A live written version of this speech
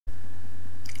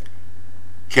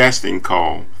casting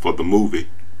call for the movie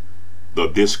The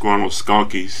Disgruntle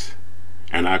Skunkies,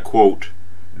 and I quote,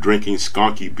 "Drinking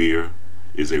skunky beer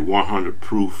is a 100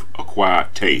 proof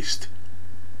acquired taste."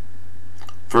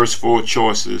 First four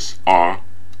choices are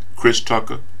Chris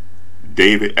Tucker,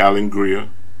 David Allen Greer,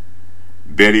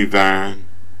 Betty Vine,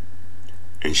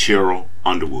 and Cheryl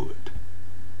Underwood.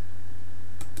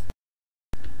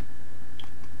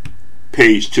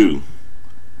 Page 2.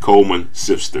 Coleman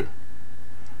Sifster.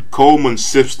 Coleman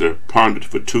Sifster pondered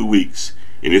for 2 weeks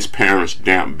in his parents'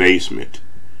 damp basement,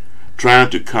 trying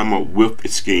to come up with a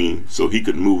scheme so he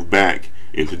could move back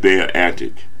into their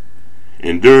attic.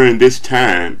 And during this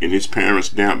time in his parents'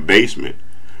 damp basement,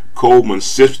 Coleman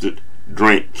Sifster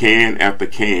drank can after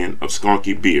can of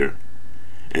skunky beer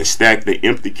and stacked the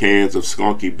empty cans of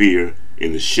skunky beer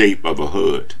in the shape of a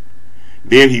hood.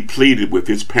 Then he pleaded with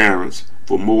his parents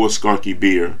for more skunky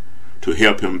beer to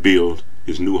help him build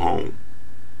his new home.